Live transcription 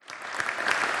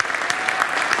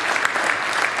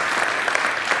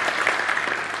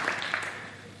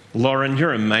Lauren,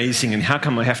 you're amazing, and how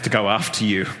come I have to go after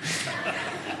you?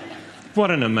 What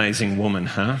an amazing woman,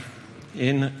 huh?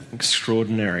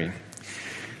 Extraordinary.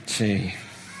 Gee.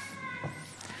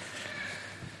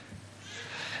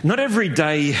 Not every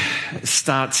day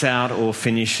starts out or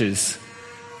finishes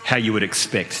how you would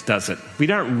expect, does it? We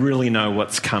don't really know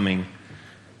what's coming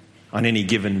on any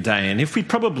given day. And if we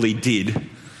probably did,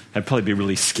 that'd probably be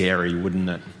really scary, wouldn't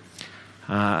it?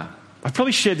 I've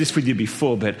probably shared this with you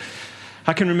before, but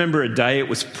I can remember a day, it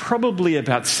was probably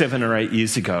about 7 or 8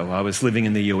 years ago. I was living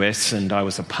in the US and I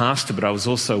was a pastor, but I was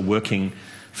also working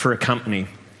for a company.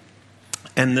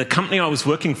 And the company I was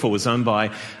working for was owned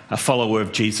by a follower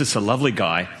of Jesus, a lovely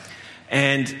guy.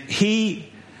 And he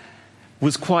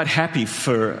was quite happy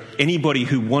for anybody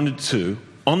who wanted to,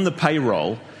 on the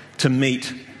payroll, to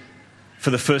meet for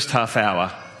the first half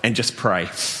hour and just pray.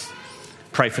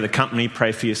 Pray for the company,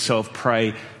 pray for yourself,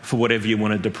 pray for whatever you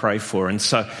wanted to pray for. And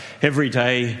so every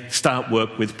day, start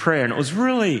work with prayer. And it was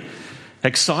really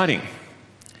exciting.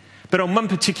 But on one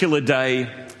particular day,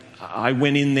 I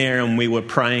went in there and we were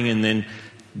praying, and then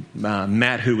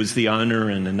Matt, who was the owner,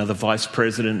 and another vice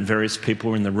president, and various people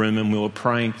were in the room, and we were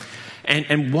praying.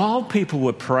 And while people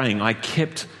were praying, I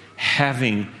kept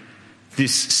having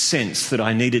this sense that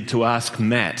I needed to ask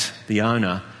Matt, the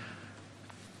owner,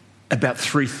 about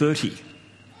 3:30.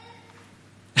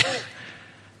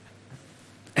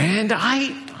 And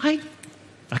I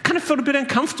kind of felt a bit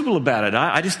uncomfortable about it.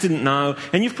 I just didn't know.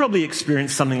 And you've probably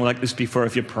experienced something like this before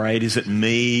if you prayed. Is it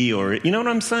me? Or, you know what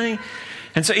I'm saying?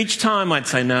 And so each time I'd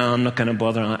say, no, I'm not going to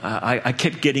bother. I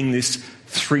kept getting this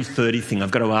 3:30 thing.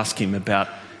 I've got to ask him about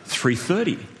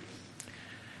 3:30.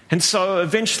 And so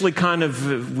eventually kind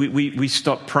of we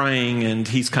stopped praying, and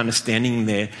he's kind of standing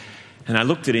there. And I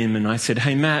looked at him and I said,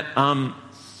 hey, Matt,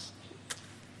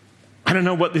 I don't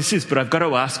know what this is, but I've got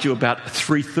to ask you about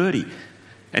 3:30.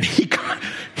 And he kind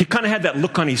of had that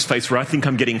look on his face where I think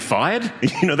I'm getting fired.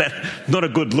 You know, that not a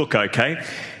good look, okay?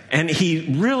 And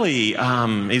he really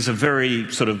is a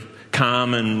very sort of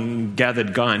calm and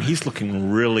gathered guy, and he's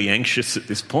looking really anxious at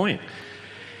this point.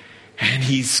 And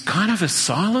he's kind of a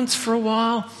silence for a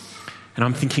while, and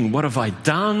I'm thinking, what have I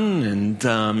done?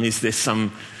 And is there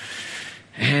some...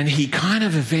 And he kind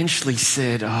of eventually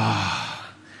said,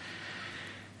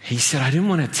 he said, I didn't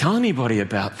want to tell anybody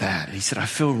about that. He said, I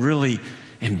feel really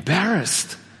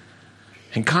embarrassed.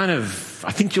 And kind of,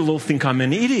 I think you'll all think I'm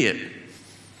an idiot.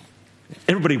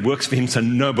 Everybody works for him, so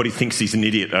nobody thinks he's an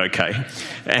idiot, okay?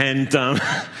 And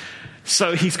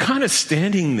so he's kind of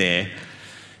standing there,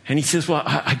 and he says, well,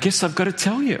 I guess I've got to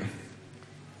tell you.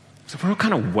 So we're all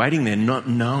kind of waiting there, not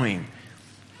knowing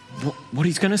what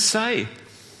he's going to say.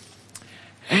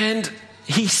 And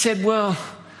he said, well,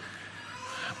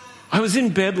 I was in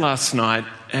bed last night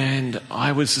and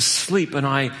I was asleep, and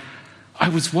I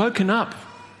was woken up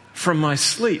from my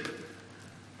sleep.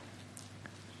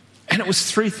 And it was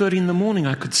 3:30 in the morning.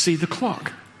 I could see the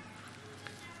clock.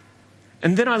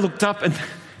 And then I looked up and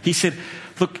he said,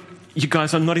 look, you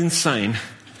guys, I'm not insane.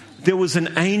 There was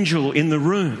an angel in the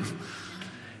room.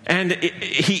 And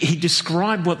he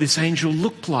described what this angel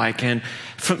looked like. And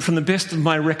from the best of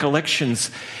my recollections,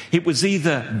 it was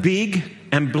either big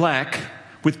and black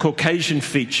with Caucasian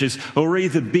features, or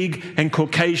either big and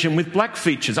Caucasian with black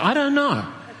features. I don't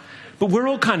know. But we're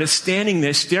all kind of standing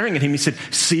there staring at him. He said,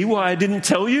 see why I didn't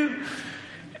tell you?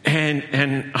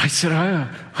 And I said, oh,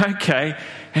 okay.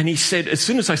 And he said, as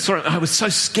soon as I saw it, I was so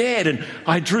scared, and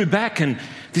I drew back, and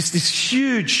this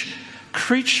huge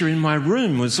creature in my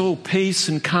room was all peace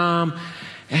and calm,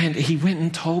 and he went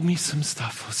and told me some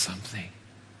stuff or something.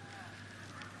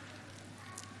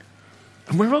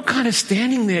 And we're all kind of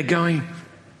standing there going,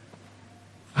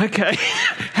 okay,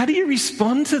 how do you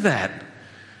respond to that?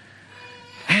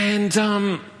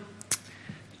 And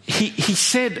he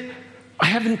said, I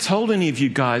haven't told any of you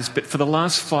guys, but for the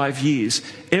last 5 years,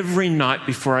 every night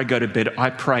before I go to bed, I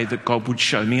pray that God would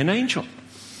show me an angel.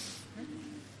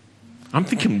 I'm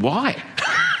thinking, why?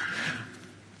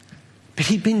 But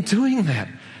he'd been doing that.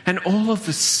 And all of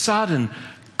a sudden,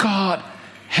 God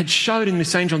had showed him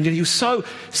this angel. And he was so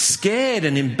scared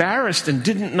and embarrassed and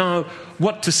didn't know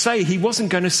what to say. He wasn't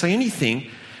going to say anything.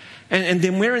 And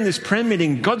then we're in this prayer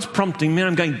meeting. God's prompting me. And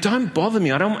I'm going, don't bother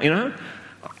me. I don't, you know.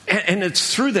 And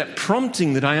it's through that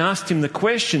prompting that I asked him the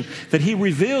question that he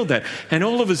revealed that. And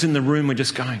all of us in the room were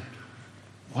just going,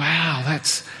 wow, I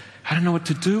don't know what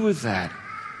to do with that.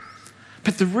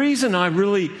 But the reason I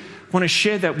really want to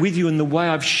share that with you in the way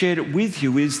I've shared it with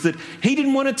you is that he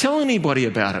didn't want to tell anybody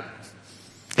about it.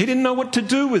 He didn't know what to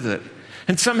do with it.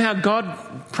 And somehow God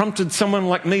prompted someone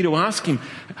like me to ask him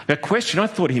a question. I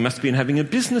thought he must have been having a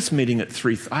business meeting at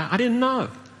 3. I didn't know.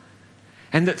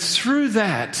 And that through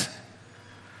that,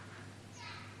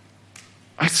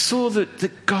 I saw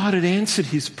that God had answered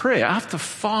his prayer after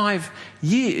 5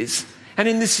 years, and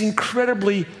in this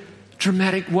incredibly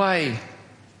dramatic way.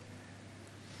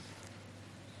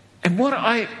 And what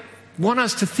I want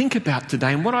us to think about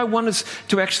today, and what I want us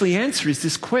to actually answer, is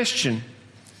this question: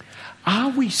 are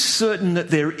we certain that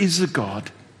there is a God?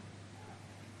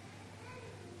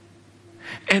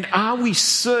 And are we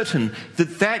certain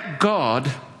that that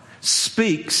God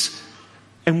speaks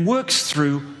and works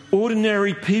through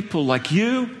ordinary people like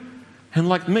you and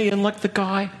like me and like the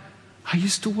guy I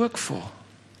used to work for?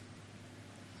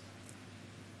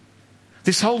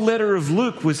 This whole letter of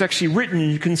Luke was actually written,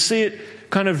 and you can see it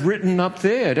kind of written up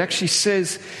there. It actually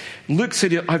says, Luke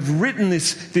said, I've written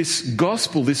this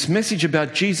gospel, this message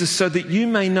about Jesus, so that you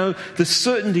may know the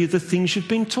certainty of the things you've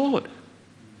been taught.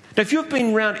 Now, if you've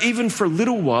been around even for a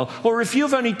little while, or if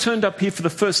you've only turned up here for the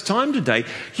first time today,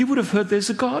 you would have heard there's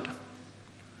a God.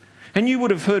 And you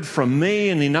would have heard from me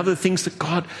and in other things that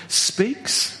God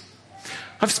speaks.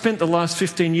 I've spent the last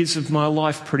 15 years of my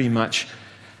life pretty much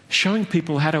showing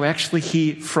people how to actually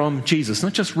hear from Jesus.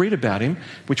 Not just read about him,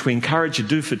 which we encourage you to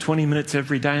do for 20 minutes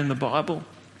every day in the Bible,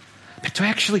 but to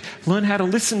actually learn how to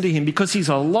listen to him, because he's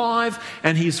alive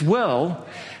and he's well.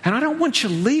 And I don't want you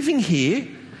leaving here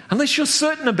unless you're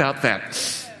certain about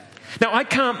that. Now, I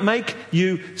can't make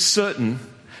you certain,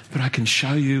 but I can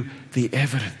show you the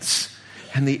evidence.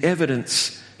 And the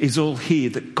evidence is all here,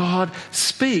 that God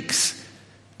speaks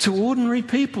to ordinary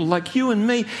people like you and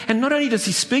me. And not only does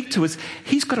he speak to us,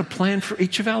 he's got a plan for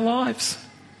each of our lives.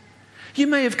 You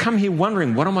may have come here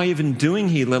wondering, what am I even doing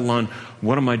here, let alone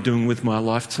what am I doing with my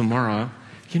life tomorrow?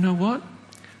 You know what?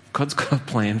 God's got a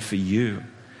plan for you.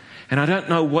 And I don't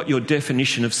know what your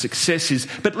definition of success is,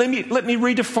 but let me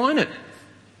redefine it.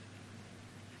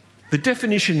 The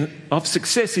definition of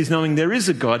success is knowing there is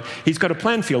a God. He's got a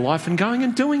plan for your life and going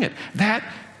and doing it. That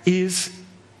is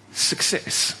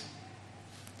success.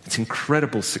 It's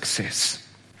incredible success.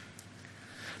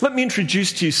 Let me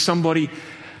introduce to you somebody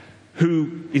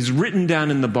who is written down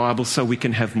in the Bible so we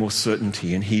can have more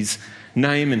certainty. And his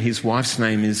name and his wife's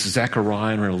name is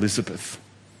Zachariah and Elizabeth.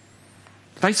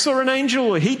 They saw an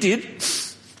angel, or he did,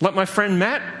 like my friend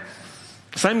Matt.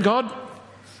 Same God,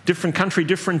 different country,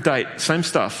 different date, same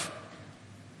stuff.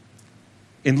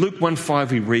 In Luke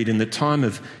 1:5 we read, in the time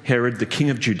of Herod, the king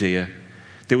of Judea,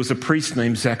 there was a priest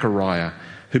named Zachariah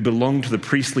who belonged to the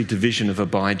priestly division of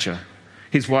Abijah.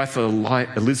 His wife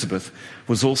Elizabeth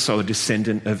was also a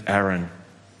descendant of Aaron.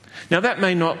 Now that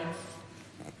may not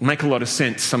make a lot of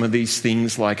sense, some of these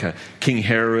things like King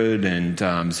Herod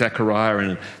and Zechariah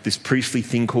and this priestly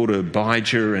thing called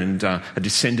Abijah and a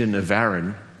descendant of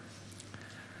Aaron.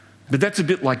 But that's a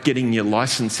bit like getting your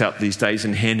license out these days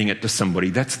and handing it to somebody.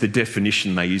 That's the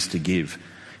definition they used to give.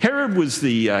 Herod was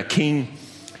the king,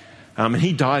 and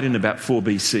he died in about 4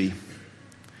 BC.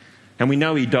 And we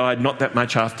know he died not that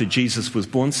much after Jesus was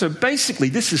born. So basically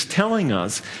this is telling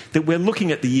us that we're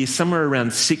looking at the year somewhere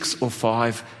around 6 or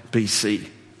 5 BC.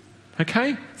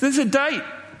 Okay? There's a date.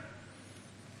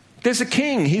 There's a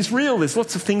king. He's real. There's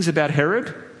lots of things about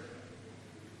Herod.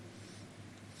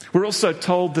 We're also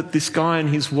told that this guy and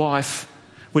his wife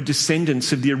were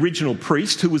descendants of the original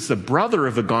priest, who was the brother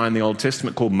of a guy in the Old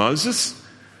Testament called Moses.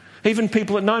 Even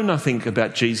people that know nothing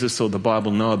about Jesus or the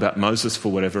Bible know about Moses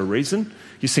for whatever reason.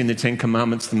 You've seen the 10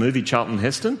 Commandments, the movie, Charlton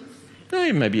Heston?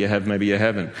 Maybe you have, maybe you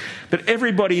haven't. But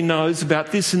everybody knows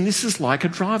about this, and this is like a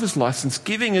driver's license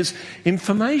giving us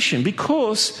information,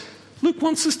 because Luke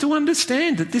wants us to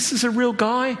understand that this is a real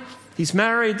guy. He's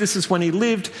married, this is when he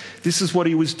lived, this is what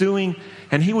he was doing,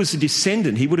 and he was a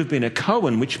descendant. He would have been a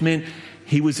Cohen, which meant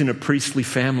he was in a priestly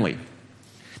family.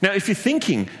 Now, if you're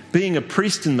thinking being a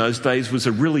priest in those days was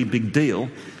a really big deal,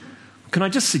 can I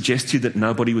just suggest to you that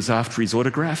nobody was after his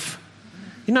autograph?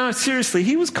 You know, seriously,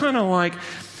 he was kind of like...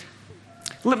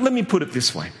 Let me put it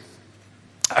this way.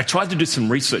 I tried to do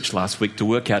some research last week to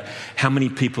work out how many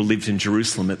people lived in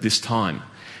Jerusalem at this time.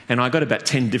 And I got about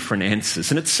 10 different answers.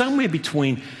 And it's somewhere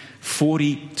between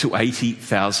 40 to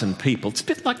 80,000 people. It's a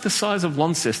bit like the size of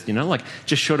Launceston, you know, like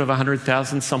just short of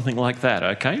 100,000, something like that,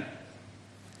 okay?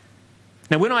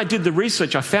 Now, when I did the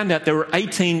research, I found out there were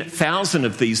 18,000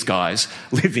 of these guys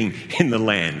living in the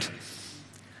land.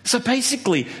 So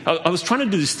basically, I was trying to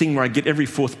do this thing where I get every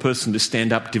fourth person to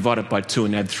stand up, divide it by 2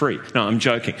 and add 3. No, I'm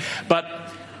joking. But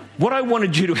what I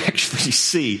wanted you to actually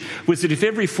see was that if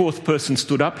every fourth person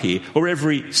stood up here, or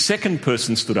every second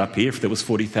person stood up here, if there was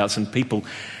 40,000 people,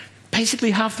 basically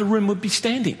half the room would be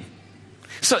standing.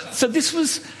 So this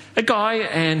was a guy,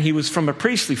 and he was from a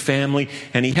priestly family,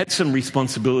 and he had some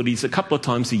responsibilities a couple of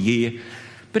times a year,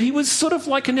 but he was sort of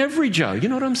like an every Joe, you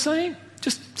know what I'm saying?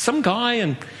 Just some guy,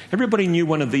 and everybody knew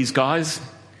one of these guys.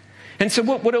 And so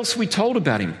what else are we told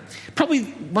about him? Probably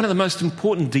one of the most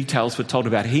important details we're told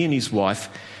about he and his wife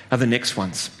are the next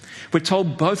ones. We're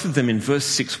told both of them in verse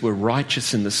 6 were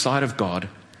righteous in the sight of God,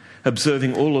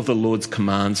 observing all of the Lord's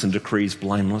commands and decrees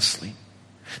blamelessly.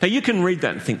 Now you can read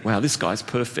that and think, wow, this guy's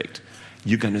perfect.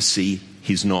 You're going to see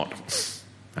he's not.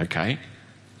 Okay?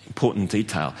 Important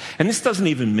detail. And this doesn't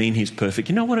even mean he's perfect.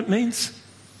 You know what it means?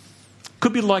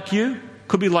 Could be like you.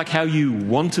 Could be like how you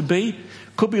want to be.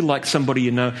 Could be like somebody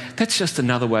you know. That's just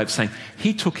another way of saying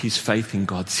he took his faith in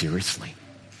God seriously.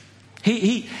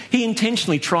 He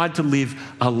intentionally tried to live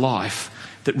a life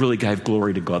that really gave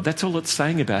glory to God. That's all it's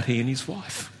saying about he and his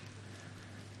wife.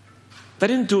 They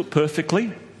didn't do it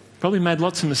perfectly. Probably made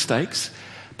lots of mistakes.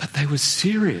 But they were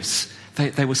serious.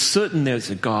 They were certain there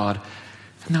was a God.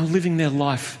 And they were living their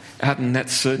life out in that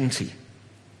certainty.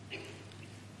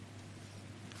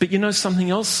 But you know something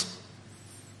else?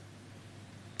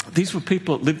 These were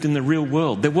people that lived in the real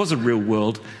world. There was a real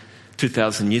world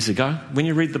 2,000 years ago. When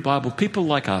you read the Bible, people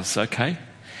like us, okay?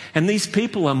 And these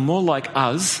people are more like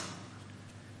us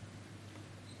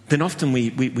than often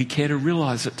we care to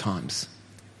realise at times.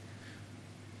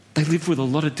 They live with a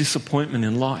lot of disappointment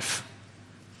in life.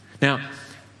 Now,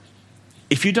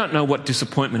 if you don't know what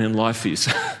disappointment in life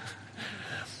is,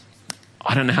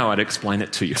 I don't know how I'd explain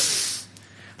it to you.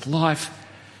 Life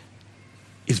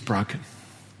is broken.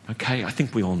 Okay, I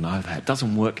think we all know that. It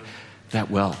doesn't work that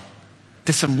well.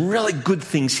 There's some really good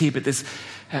things here, but there's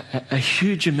a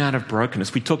huge amount of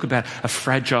brokenness. We talk about a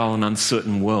fragile and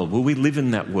uncertain world. Well, we live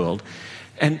in that world.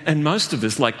 And most of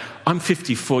us, like, I'm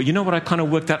 54. You know what I kind of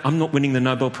worked out? I'm not winning the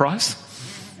Nobel Prize.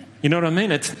 You know what I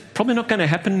mean? It's probably not going to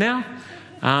happen now.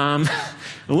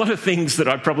 A lot of things that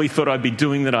I probably thought I'd be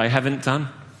doing that I haven't done.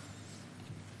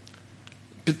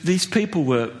 But these people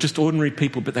were just ordinary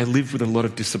people, but they lived with a lot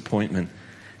of disappointment.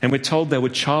 And we're told they were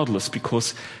childless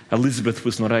because Elizabeth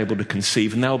was not able to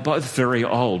conceive. And they were both very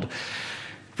old,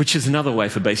 which is another way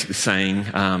for basically saying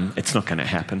it's not going to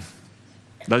happen.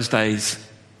 Those days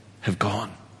have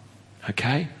gone,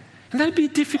 okay? And that'd be a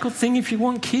difficult thing if you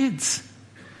want kids.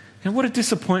 And what a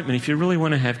disappointment if you really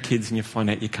want to have kids and you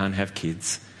find out you can't have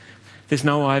kids. There's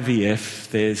no IVF,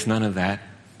 there's none of that.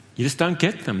 You just don't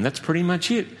get them. That's pretty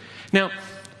much it. Now,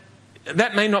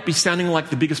 that may not be sounding like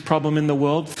the biggest problem in the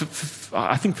world.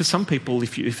 I think for some people,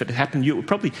 if it had happened to you, it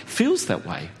probably feels that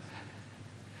way.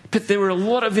 But there were a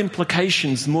lot of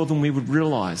implications more than we would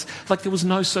realise. Like there was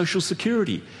no social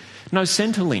security, no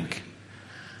Centrelink.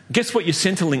 Guess what your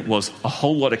Centrelink was? A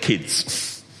whole lot of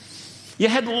kids. You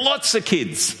had lots of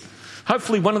kids.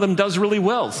 Hopefully one of them does really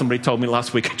well, somebody told me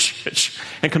last week at church,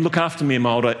 and can look after me in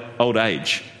my old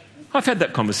age. I've had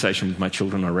that conversation with my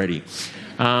children already.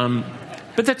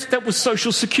 But that was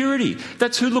social security.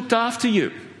 That's who looked after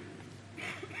you.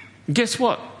 Guess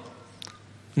what?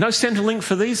 No Centrelink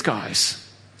for these guys.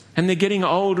 And they're getting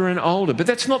older and older. But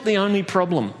that's not the only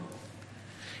problem.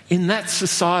 In that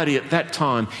society at that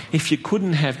time, if you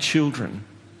couldn't have children,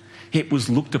 it was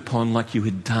looked upon like you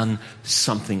had done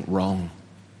something wrong.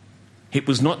 It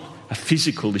was not a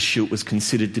physical issue, it was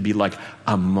considered to be like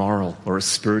a moral or a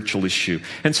spiritual issue.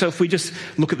 And so if we just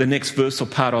look at the next verse or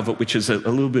part of it, which is a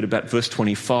little bit about verse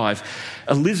 25,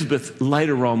 Elizabeth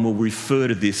later on will refer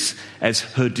to this as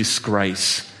her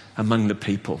disgrace among the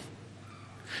people.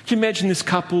 Can you imagine this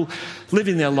couple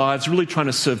living their lives, really trying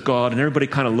to serve God, and everybody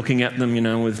kind of looking at them,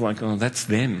 with like, oh, that's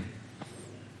them.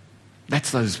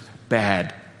 That's those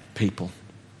bad people.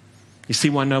 You see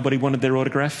why nobody wanted their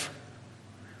autograph?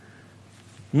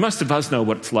 Most of us know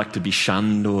what it's like to be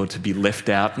shunned or to be left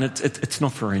out, and it's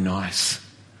not very nice,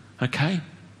 okay?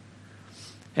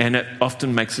 And it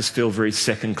often makes us feel very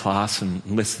second class and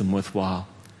less than worthwhile.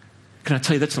 Can I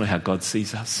tell you, that's not how God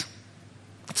sees us.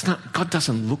 It's not. God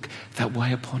doesn't look that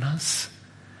way upon us.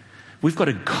 We've got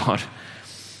a God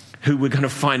who we're going to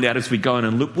find out as we go on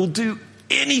and look will do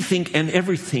anything and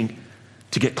everything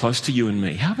to get close to you and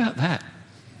me. How about that?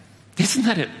 Isn't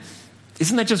that it?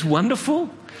 Isn't that just wonderful?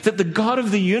 That the God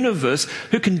of the universe,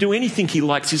 who can do anything he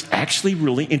likes, is actually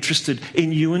really interested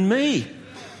in you and me.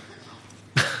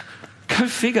 Go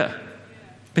figure.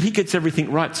 But he gets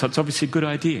everything right, so it's obviously a good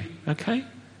idea, okay?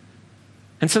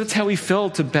 And so that's how he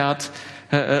felt about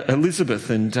Elizabeth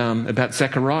and about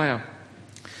Zechariah.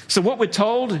 So what we're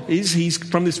told is he's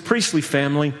from this priestly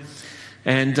family.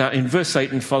 And in verse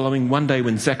 8 and following, one day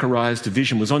when Zechariah's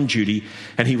division was on duty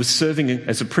and he was serving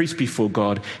as a priest before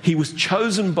God, he was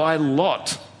chosen by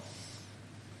lot.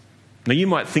 Now you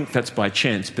might think that's by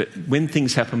chance, but when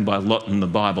things happen by lot in the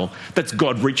Bible, that's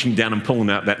God reaching down and pulling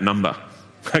out that number.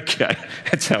 Okay,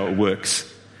 that's how it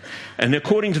works. and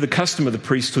according to the custom of the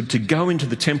priesthood, to go into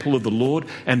the temple of the Lord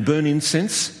and burn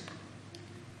incense.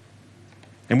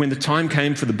 And when the time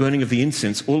came for the burning of the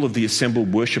incense, all of the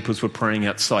assembled worshippers were praying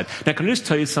outside. Now, can I just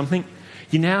tell you something?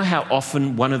 You know how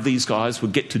often one of these guys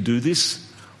would get to do this?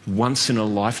 Once in a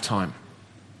lifetime.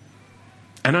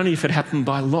 And only if it happened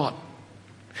by lot.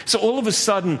 So all of a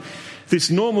sudden, this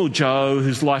normal Joe,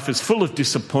 whose life is full of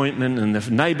disappointment, and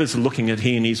the neighbours are looking at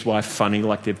he and his wife funny,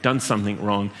 like they've done something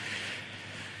wrong,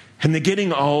 and they're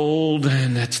getting old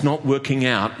and it's not working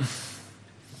out,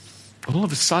 all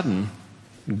of a sudden,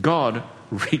 God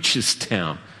reaches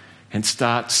down and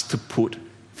starts to put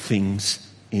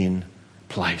things in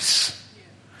place.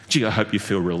 Gee, I hope you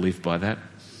feel relieved by that.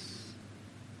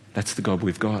 That's the God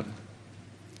we've got.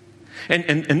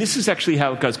 And this is actually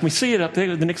how it goes. Can we see it up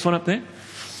there, the next one up there?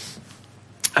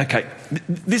 Okay,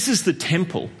 this is the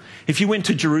temple. If you went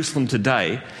to Jerusalem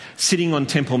today, sitting on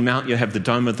Temple Mount, you have the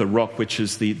Dome of the Rock, which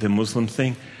is the Muslim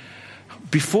thing.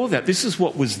 Before that, this is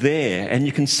what was there, and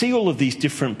you can see all of these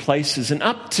different places. And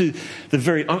up to the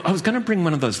very... I was going to bring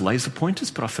one of those laser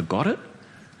pointers, but I forgot it.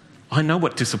 I know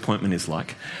what disappointment is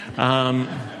like. And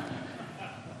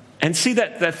see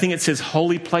that thing that says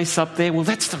holy place up there? Well,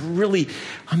 that's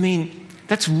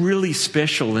that's really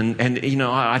special. And you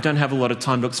know, I don't have a lot of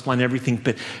time to explain everything,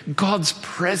 but God's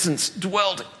presence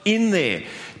dwelled in there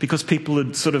because people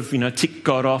had sort of, ticked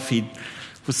God off. He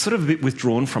was sort of a bit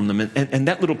withdrawn from them. And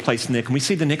that little place in there, can we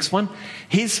see the next one?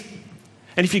 And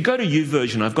if you go to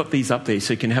YouVersion, I've got these up there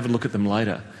so you can have a look at them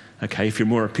later. Okay, if you're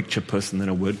more a picture person than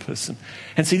a word person.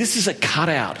 And see, this is a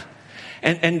cutout.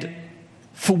 And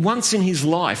for once in his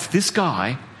life, this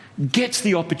guy gets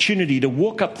the opportunity to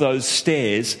walk up those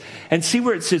stairs and see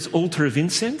where it says altar of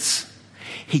incense.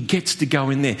 He gets to go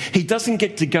in there. He doesn't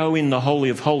get to go in the Holy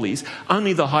of Holies.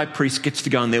 Only the high priest gets to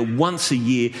go in there once a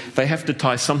year. They have to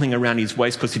tie something around his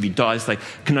waist because if he dies, they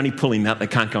can only pull him out. They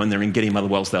can't go in there and get him,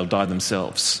 otherwise they'll die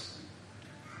themselves.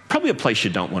 Probably a place you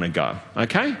don't want to go,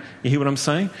 okay? You hear what I'm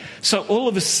saying? So all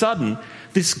of a sudden,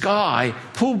 this guy,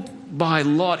 pulled by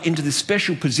lot into this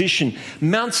special position,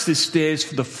 mounts the stairs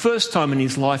for the first time in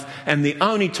his life and the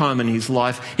only time in his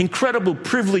life. Incredible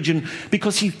privilege, and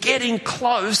because he's getting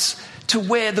close to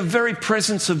where the very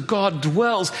presence of God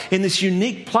dwells in this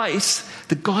unique place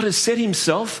that God has set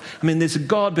himself. I mean, there's a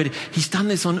God, but he's done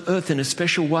this on earth in a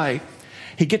special way.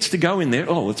 He gets to go in there.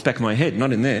 Oh, it's back of my head,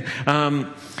 not in there.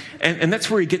 And that's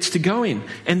where he gets to go in.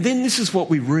 And then this is what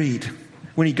we read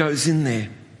when he goes in there.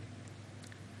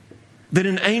 Then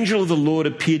an angel of the Lord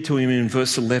appeared to him in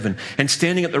verse 11, and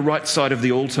standing at the right side of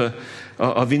the altar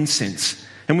of incense.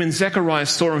 And when Zechariah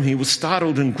saw him, he was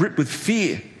startled and gripped with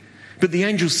fear. But the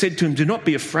angel said to him, "Do not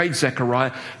be afraid,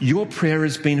 Zechariah. Your prayer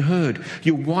has been heard.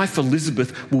 Your wife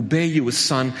Elizabeth will bear you a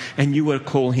son, and you will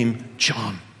call him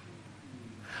John."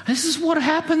 This is what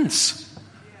happens.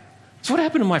 It's what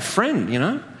happened to my friend,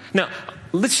 Now,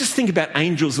 let's just think about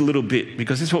angels a little bit,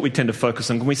 because this is what we tend to focus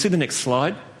on. Can we see the next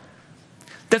slide?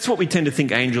 That's what we tend to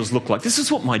think angels look like. This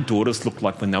is what my daughters looked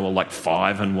like when they were like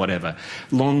 5 and whatever.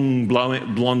 Long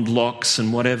blonde locks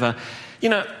and whatever.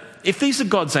 If these are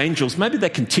God's angels, maybe they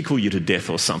can tickle you to death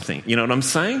or something. You know what I'm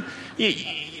saying?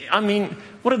 I mean,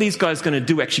 what are these guys going to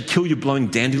do? Actually kill you blowing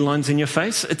dandelions in your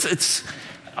face?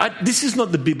 This is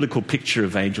not the biblical picture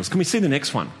of angels. Can we see the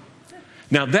next one?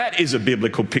 Now, that is a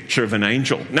biblical picture of an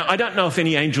angel. Now, I don't know if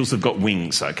any angels have got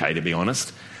wings, okay, to be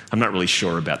honest. I'm not really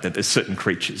sure about that. There's certain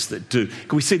creatures that do.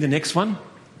 Can we see the next one?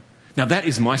 Now, that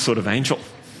is my sort of angel,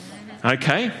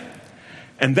 okay?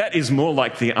 And that is more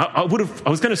like I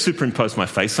was going to superimpose my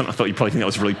face on. I thought you'd probably think that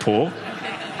was really poor.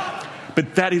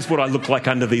 But that is what I look like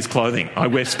under these clothing. I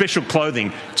wear special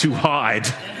clothing to hide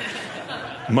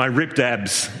my ripped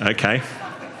abs, okay?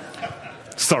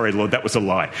 Sorry, Lord, that was a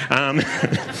lie.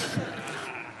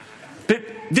 But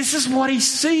this is what he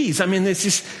sees. I mean, there's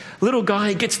this little guy,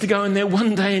 he gets to go in there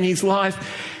one day in his life.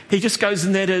 He just goes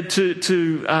in there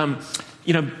to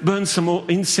burn some more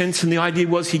incense, and the idea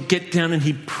was he'd get down and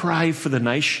he'd pray for the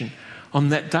nation on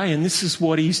that day. And this is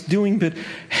what he's doing. But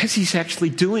as he's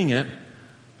actually doing it,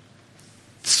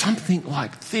 something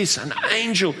like this, an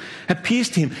angel appears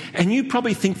to him. And you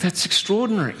probably think that's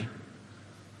extraordinary.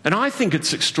 And I think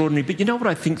it's extraordinary. But you know what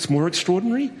I think is more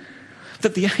extraordinary?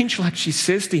 That the angel actually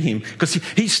says to him, because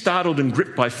he's startled and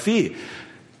gripped by fear.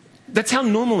 That's how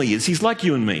normal he is. He's like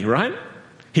you and me, right?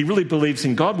 He really believes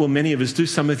in God. Well, many of us do.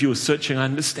 Some of you are searching. I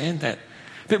understand that.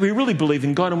 But we really believe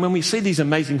in God. And when we see these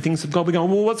amazing things of God, we go,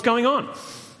 well, what's going on?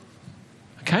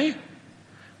 Okay?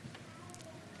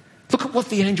 Look at what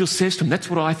the angel says to him. That's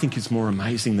what I think is more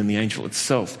amazing than the angel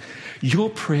itself. Your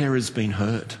prayer has been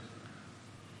heard.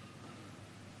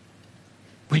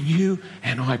 When you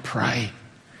and I pray,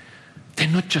 they're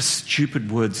not just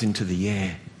stupid words into the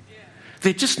air.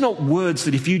 They're just not words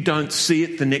that if you don't see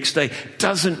it the next day,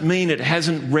 doesn't mean it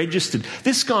hasn't registered.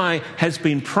 This guy has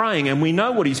been praying, and we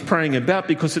know what he's praying about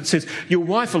because it says, your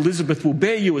wife Elizabeth will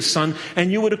bear you a son,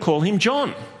 and you were to call him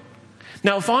John.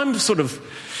 Now, if I'm sort of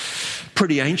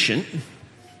pretty ancient,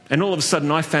 and all of a sudden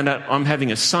I found out I'm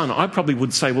having a son, I probably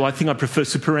would say, well, I think I prefer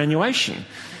superannuation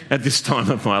at this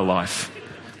time of my life.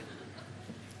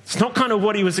 It's not kind of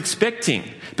what he was expecting.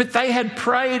 But they had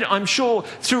prayed, I'm sure,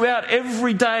 throughout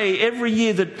every day, every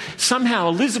year, that somehow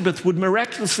Elizabeth would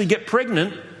miraculously get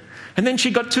pregnant. And then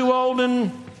she got too old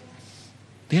and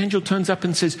the angel turns up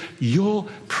and says, your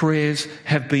prayers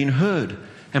have been heard.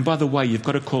 And by the way, you've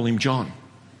got to call him John.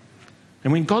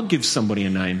 And when God gives somebody a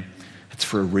name, it's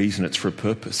for a reason, it's for a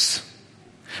purpose.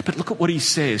 But look at what he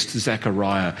says to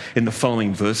Zechariah in the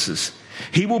following verses.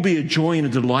 He will be a joy and a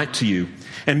delight to you,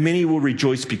 and many will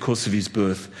rejoice because of his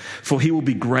birth. For he will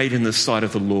be great in the sight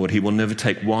of the Lord. He will never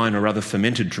take wine or other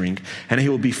fermented drink, and he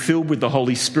will be filled with the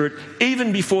Holy Spirit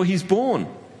even before he's born.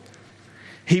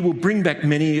 He will bring back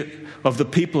many of the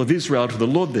people of Israel to the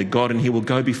Lord their God, and he will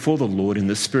go before the Lord in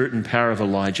the spirit and power of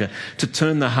Elijah to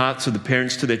turn the hearts of the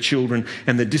parents to their children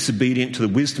and the disobedient to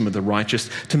the wisdom of the righteous,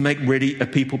 to make ready a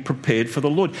people prepared for the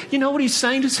Lord. You know what he's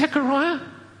saying to Zechariah?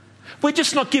 We're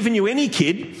just not giving you any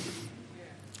kid.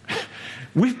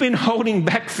 We've been holding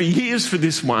back for years for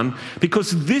this one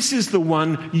because this is the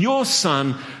one, your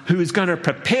son, who is going to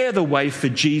prepare the way for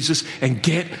Jesus and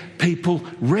get people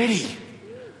ready.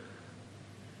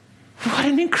 What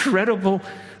an incredible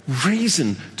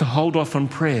reason to hold off on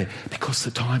prayer, because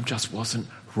the time just wasn't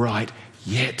right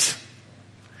yet.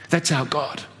 That's our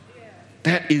God.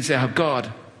 That is our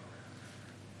God.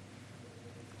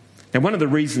 Now, one of the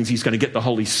reasons he's going to get the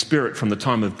Holy Spirit from the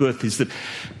time of birth is that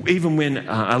even when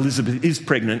Elizabeth is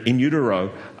pregnant in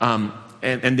utero,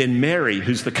 and then Mary,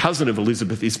 who's the cousin of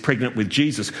Elizabeth, is pregnant with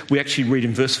Jesus, we actually read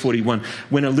in verse 41,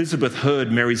 when Elizabeth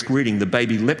heard Mary's greeting, the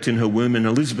baby leapt in her womb and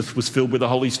Elizabeth was filled with the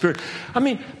Holy Spirit. I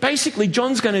mean, basically,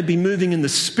 John's going to be moving in the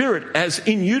Spirit as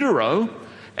in utero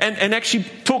and actually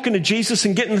talking to Jesus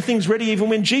and getting the things ready even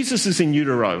when Jesus is in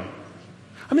utero.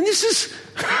 I mean, this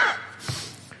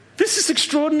is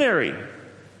extraordinary.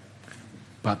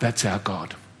 But that's our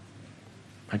God.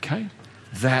 Okay?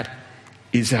 That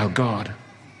is our God.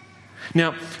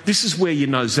 Now, this is where you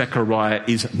know Zechariah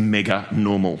is mega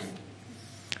normal.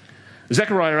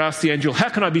 Zechariah asked the angel, how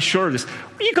can I be sure of this?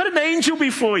 Well, you've got an angel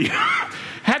before you.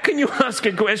 How can you ask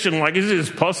a question like, is this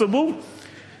possible?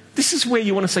 This is where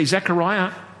you want to say,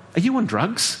 Zechariah, are you on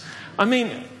drugs? I mean,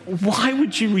 why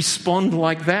would you respond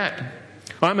like that?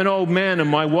 I'm an old man and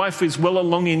my wife is well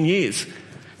along in years.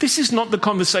 This is not the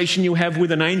conversation you have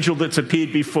with an angel that's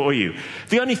appeared before you.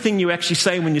 The only thing you actually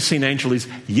say when you see an angel is,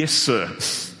 yes, sir.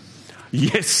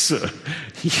 Yes, sir.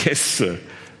 Yes, sir.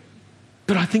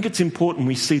 But I think it's important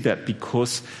we see that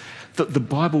because the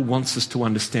Bible wants us to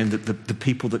understand that the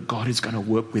people that God is going to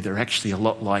work with are actually a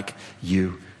lot like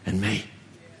you and me.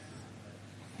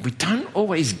 We don't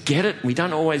always get it. We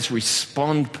don't always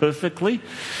respond perfectly.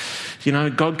 You know,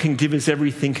 God can give us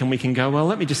everything and we can go, well,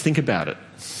 let me just think about it.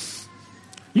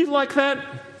 You like that?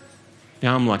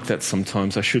 Yeah, I'm like that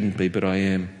sometimes. I shouldn't be, but I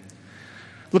am.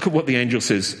 Look at what the angel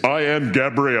says. I am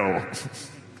Gabriel.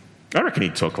 I reckon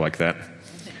he'd talk like that.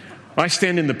 I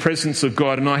stand in the presence of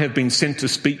God and I have been sent to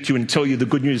speak to you and tell you the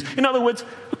good news. In other words,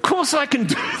 of course I can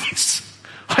do this.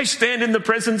 I stand in the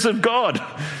presence of God.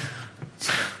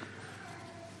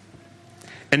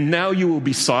 And now you will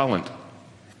be silent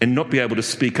and not be able to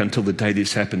speak until the day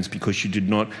this happens, because you did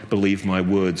not believe my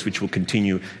words, which will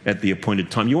continue at the appointed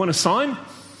time. You want a sign?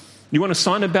 You want a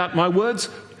sign about my words?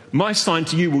 My sign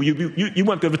to you will you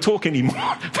won't be able to talk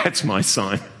anymore. That's my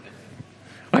sign.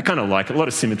 I kind of like it. A lot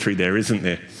of symmetry there, isn't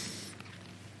there?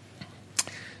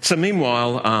 So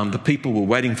meanwhile, the people were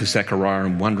waiting for Zechariah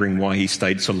and wondering why he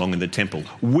stayed so long in the temple.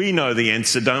 We know the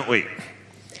answer, don't we?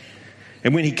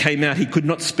 And when he came out, he could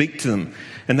not speak to them.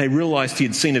 And they realised he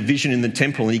had seen a vision in the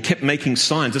temple and he kept making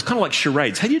signs. It's kind of like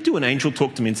charades. How do you do an angel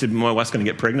talk to me and said, my wife's going to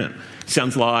get pregnant?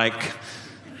 Sounds like...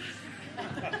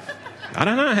 I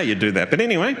don't know how you do that. But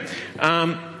anyway,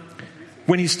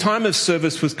 when his time of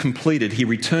service was completed, he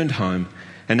returned home.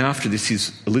 And after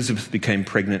this, Elizabeth became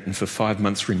pregnant and for 5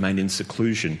 months remained in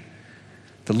seclusion.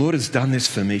 The Lord has done this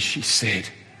for me, she said.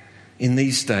 In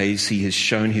these days, he has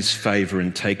shown his favour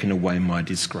and taken away my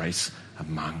disgrace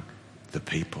among the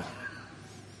people.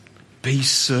 Be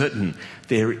certain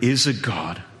there is a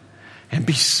God, and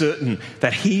be certain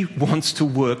that he wants to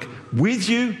work with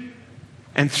you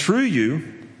and through you.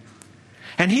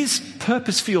 And his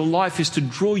purpose for your life is to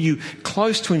draw you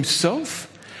close to himself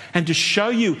and to show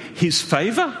you his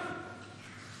favour.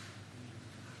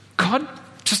 God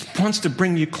just wants to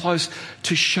bring you close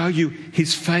to show you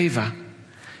his favour,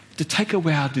 to take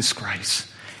away our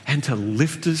disgrace and to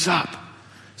lift us up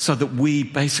so that we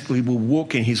basically will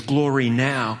walk in his glory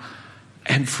now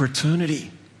and for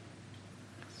eternity.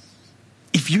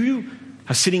 If you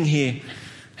are sitting here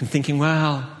and thinking,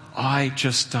 well, I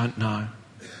just don't know,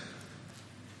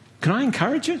 can I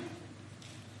encourage you?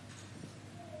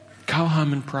 Go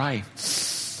home and pray.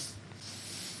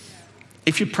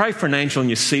 If you pray for an angel and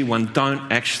you see one,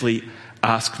 don't actually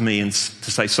ask me to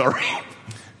say sorry.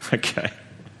 Okay.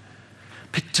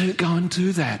 But do go and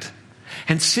do that.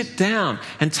 And sit down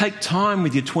and take time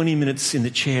with your 20 minutes in the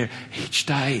chair each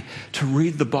day to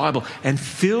read the Bible and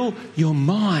fill your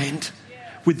mind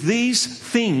with these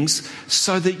things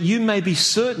so that you may be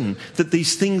certain that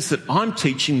these things that I'm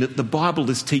teaching, that the Bible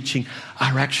is teaching,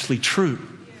 are actually true.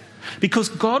 Because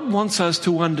God wants us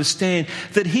to understand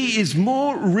that he is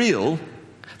more real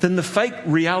than the fake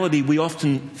reality we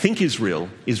often think is real.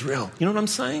 You know what I'm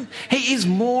saying? He is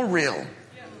more real.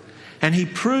 And he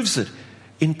proves it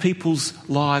in people's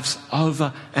lives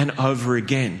over and over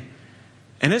again.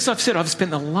 And as I've said, I've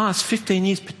spent the last 15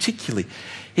 years particularly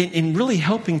in really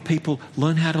helping people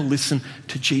learn how to listen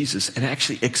to Jesus and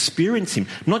actually experience him.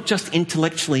 Not just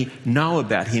intellectually know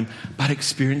about him, but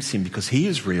experience him, because he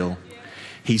is real.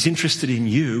 He's interested in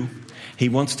you. He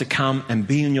wants to come and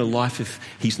be in your life if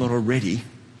he's not already.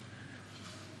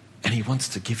 And he wants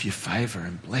to give you favour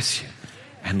and bless you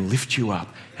and lift you up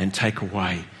and take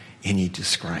away any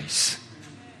disgrace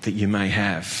that you may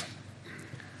have.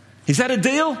 Is that a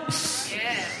deal?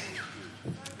 Yeah.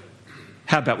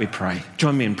 How about we pray?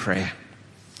 Join me in prayer.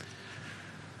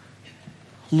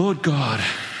 Lord God,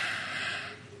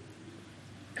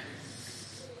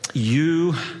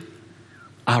 you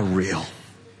are real.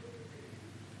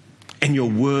 And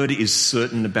your word is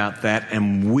certain about that,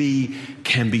 and we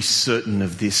can be certain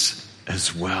of this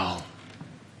as well.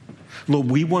 Lord,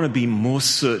 we want to be more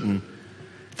certain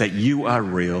that you are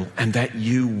real and that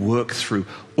you work through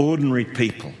ordinary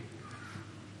people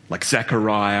like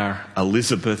Zachariah,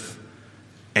 Elizabeth,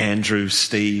 Andrew,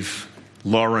 Steve,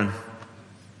 Lauren.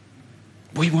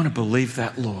 We want to believe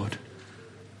that, Lord.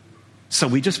 So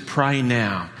we just pray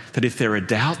now that if there are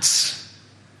doubts,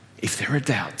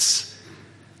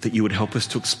 that you would help us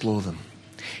to explore them.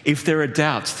 If there are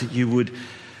doubts, that you would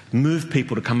move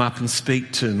people to come up and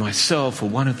speak to myself or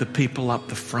one of the people up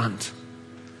the front.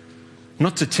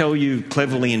 Not to tell you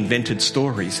cleverly invented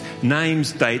stories,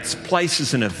 names, dates,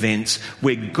 places and events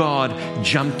where God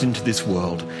jumped into this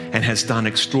world and has done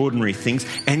extraordinary things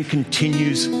and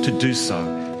continues to do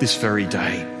so this very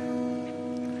day.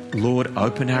 Lord,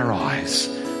 open our eyes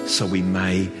so we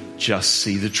may just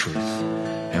see the truth.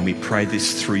 And we pray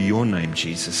this through your name,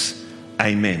 Jesus.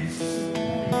 Amen.